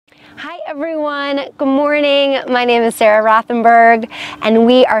Hi everyone, good morning. My name is Sarah Rothenberg and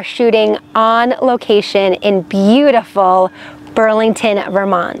we are shooting on location in beautiful Burlington,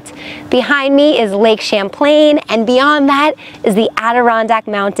 Vermont. Behind me is Lake Champlain and beyond that is the Adirondack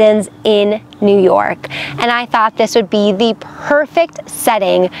Mountains in New York. And I thought this would be the perfect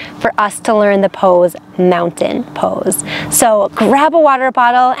setting for us to learn the pose, mountain pose. So grab a water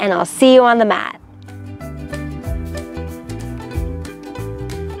bottle and I'll see you on the mat.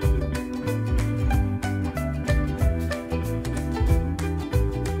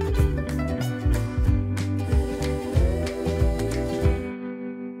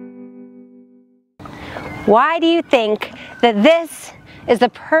 Why do you think that this is the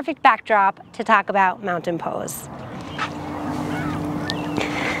perfect backdrop to talk about mountain pose?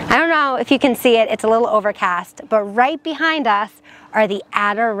 I don't know if you can see it, it's a little overcast, but right behind us are the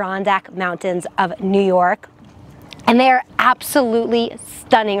Adirondack Mountains of New York. And they are absolutely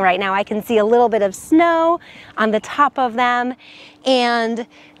stunning right now. I can see a little bit of snow on the top of them, and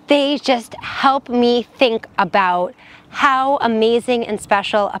they just help me think about how amazing and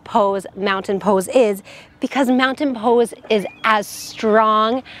special a pose, mountain pose is, because mountain pose is as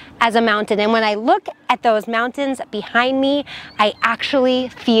strong as a mountain. And when I look at those mountains behind me, I actually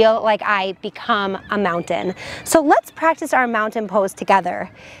feel like I become a mountain. So let's practice our mountain pose together.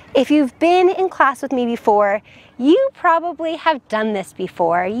 If you've been in class with me before, you probably have done this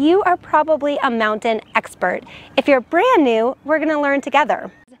before. You are probably a mountain expert. If you're brand new, we're gonna learn together.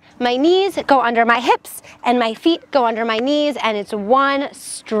 My knees go under my hips and my feet go under my knees, and it's one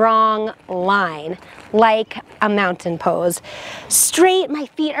strong line, like a mountain pose. Straight, my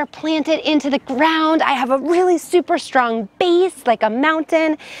feet are planted into the ground. I have a really super strong base, like a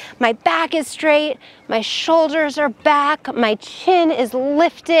mountain. My back is straight, my shoulders are back, my chin is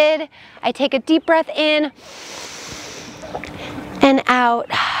lifted. I take a deep breath in and out.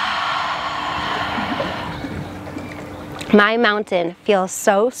 My mountain feels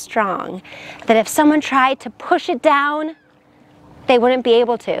so strong that if someone tried to push it down, they wouldn't be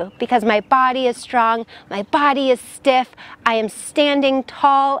able to, because my body is strong, my body is stiff, I am standing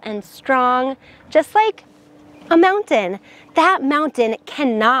tall and strong, just like a mountain. That mountain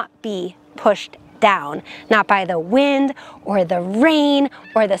cannot be pushed down, not by the wind or the rain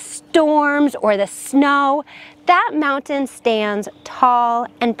or the storms or the snow. That mountain stands tall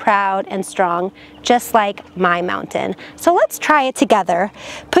and proud and strong, just like my mountain. So let's try it together.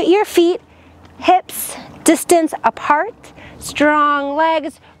 Put your feet, hips, distance apart, strong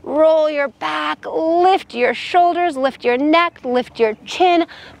legs, roll your back, lift your shoulders, lift your neck, lift your chin,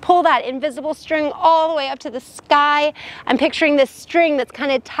 pull that invisible string all the way up to the sky. I'm picturing this string that's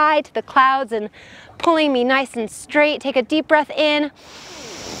kind of tied to the clouds and pulling me nice and straight. Take a deep breath in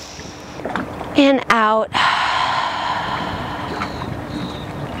and out.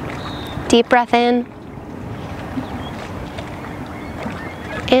 Deep breath in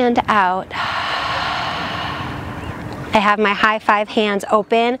and out. I have my high five hands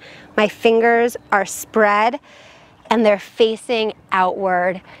open, my fingers are spread, and they're facing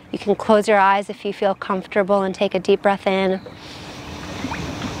outward. You can close your eyes if you feel comfortable and take a deep breath in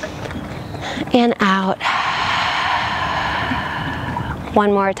and out.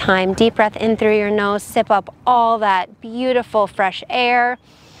 One more time, deep breath in through your nose, sip up all that beautiful fresh air,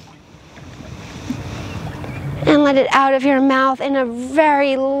 and let it out of your mouth in a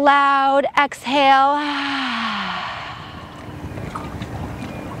very loud exhale.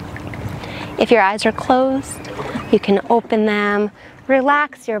 If your eyes are closed, you can open them.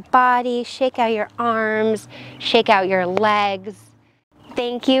 Relax your body, shake out your arms, shake out your legs.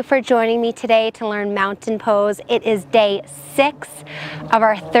 Thank you for joining me today to learn mountain pose. It is day 6 of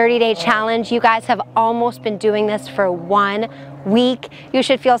our 30-day challenge. You guys have almost been doing this for 1 week. You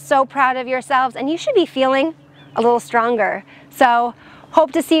should feel so proud of yourselves, and you should be feeling a little stronger. So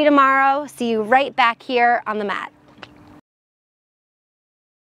hope to see you tomorrow. See you right back here on the mat.